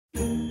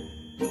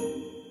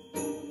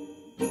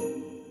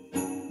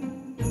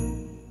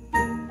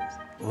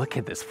look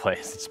at this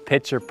place. It's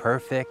picture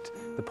perfect.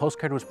 The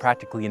postcard was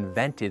practically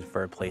invented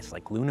for a place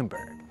like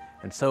Lunenburg.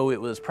 And so it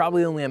was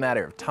probably only a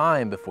matter of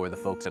time before the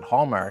folks at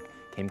Hallmark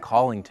came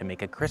calling to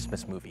make a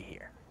Christmas movie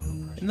here.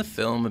 In the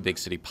film, a big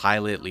city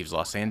pilot leaves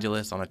Los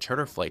Angeles on a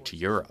charter flight to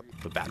Europe,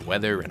 but bad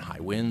weather and high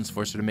winds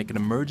force her to make an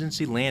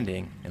emergency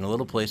landing in a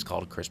little place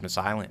called Christmas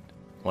Island.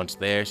 Once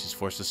there, she's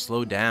forced to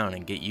slow down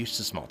and get used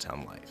to small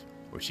town life,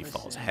 where she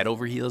falls head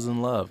over heels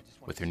in love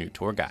with her new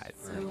tour guide.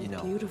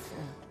 So beautiful.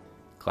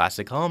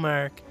 Classic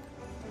Hallmark.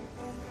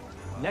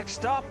 Next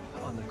stop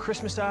on the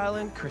Christmas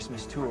Island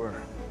Christmas Tour.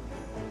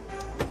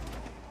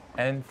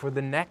 And for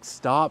the next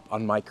stop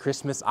on my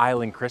Christmas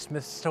Island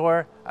Christmas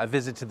tour, a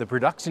visit to the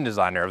production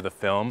designer of the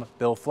film,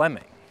 Bill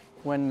Fleming.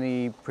 When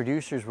the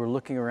producers were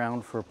looking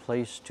around for a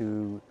place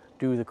to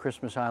do the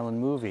Christmas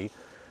Island movie,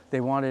 they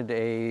wanted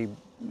a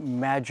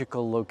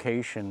magical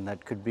location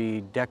that could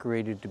be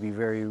decorated to be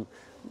very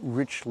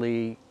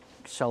richly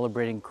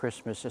celebrating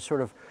Christmas, a sort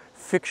of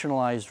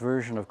fictionalized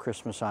version of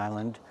Christmas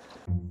Island.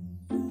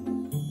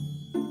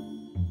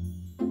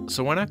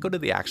 So why not go to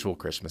the actual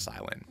Christmas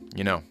Island?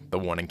 You know, the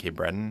one in Cape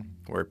Breton,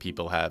 where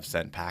people have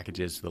sent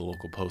packages to the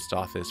local post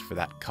office for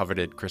that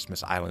coveted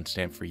Christmas Island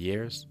stamp for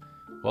years?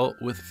 Well,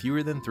 with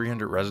fewer than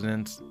 300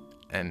 residents,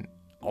 and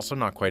also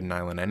not quite an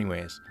island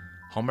anyways,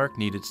 Hallmark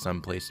needed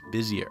someplace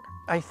busier.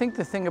 I think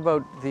the thing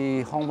about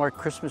the Hallmark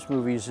Christmas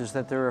movies is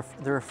that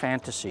they're a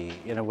fantasy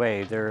in a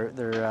way.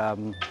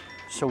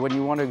 So when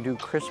you want to do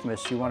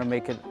Christmas, you want to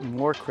make it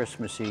more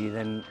Christmassy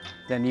than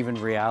even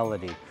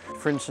reality.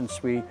 For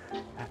instance, we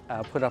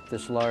put up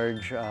this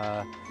large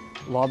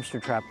lobster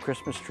trap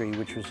Christmas tree,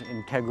 which was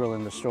integral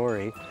in the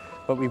story,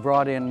 but we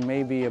brought in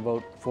maybe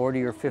about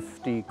 40 or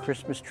 50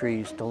 Christmas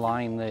trees to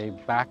line the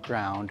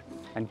background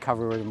and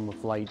cover them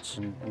with lights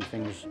and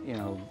things, you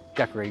know,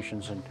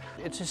 decorations. And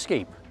it's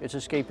escape. It's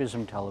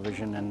escapism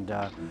television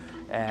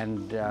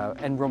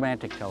and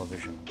romantic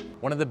television.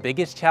 One of the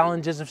biggest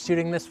challenges of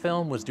shooting this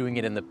film was doing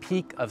it in the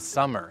peak of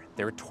summer.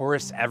 There were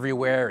tourists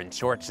everywhere in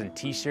shorts and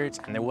t-shirts,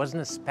 and there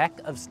wasn't a speck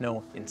of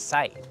snow in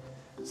sight.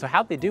 So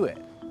how'd they do it?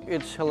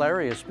 It's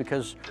hilarious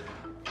because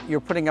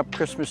you're putting up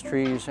Christmas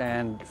trees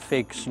and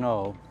fake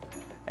snow,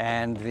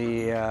 and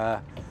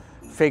the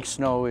fake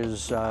snow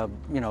is,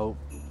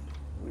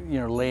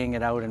 laying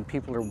it out, and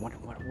people are,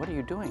 what are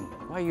you doing?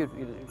 Why are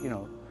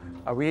you,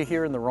 are we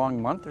here in the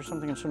wrong month or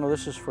something? And so, no,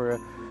 this is for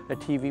a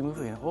TV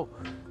movie. And, oh,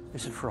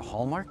 is it for a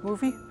Hallmark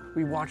movie?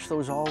 We watch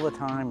those all the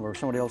time. Or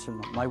somebody else said,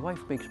 my wife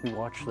makes me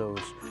watch those.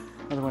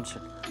 Another one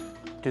said,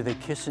 do they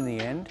kiss in the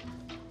end?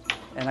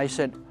 And I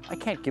said, I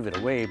can't give it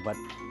away, but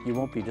you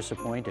won't be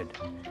disappointed.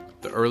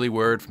 The early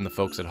word from the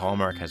folks at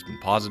Hallmark has been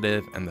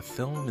positive, and the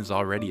film is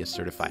already a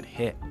certified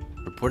hit,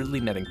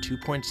 reportedly netting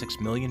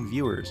 2.6 million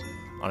viewers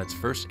on its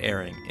first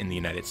airing in the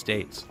United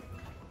States.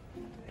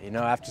 You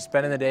know, after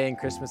spending the day in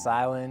Christmas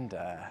Island,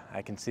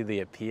 I can see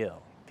the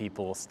appeal.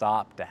 People will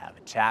stop to have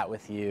a chat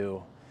with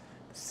you,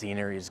 the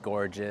scenery is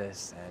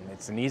gorgeous, and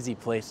it's an easy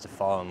place to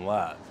fall in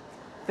love.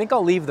 I think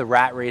I'll leave the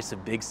rat race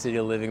of big city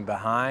living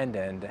behind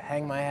and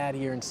hang my hat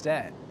here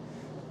instead,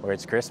 where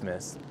it's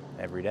Christmas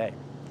every day.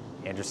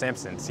 Andrew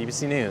Sampson,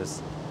 CBC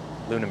News,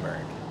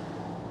 Lunenburg.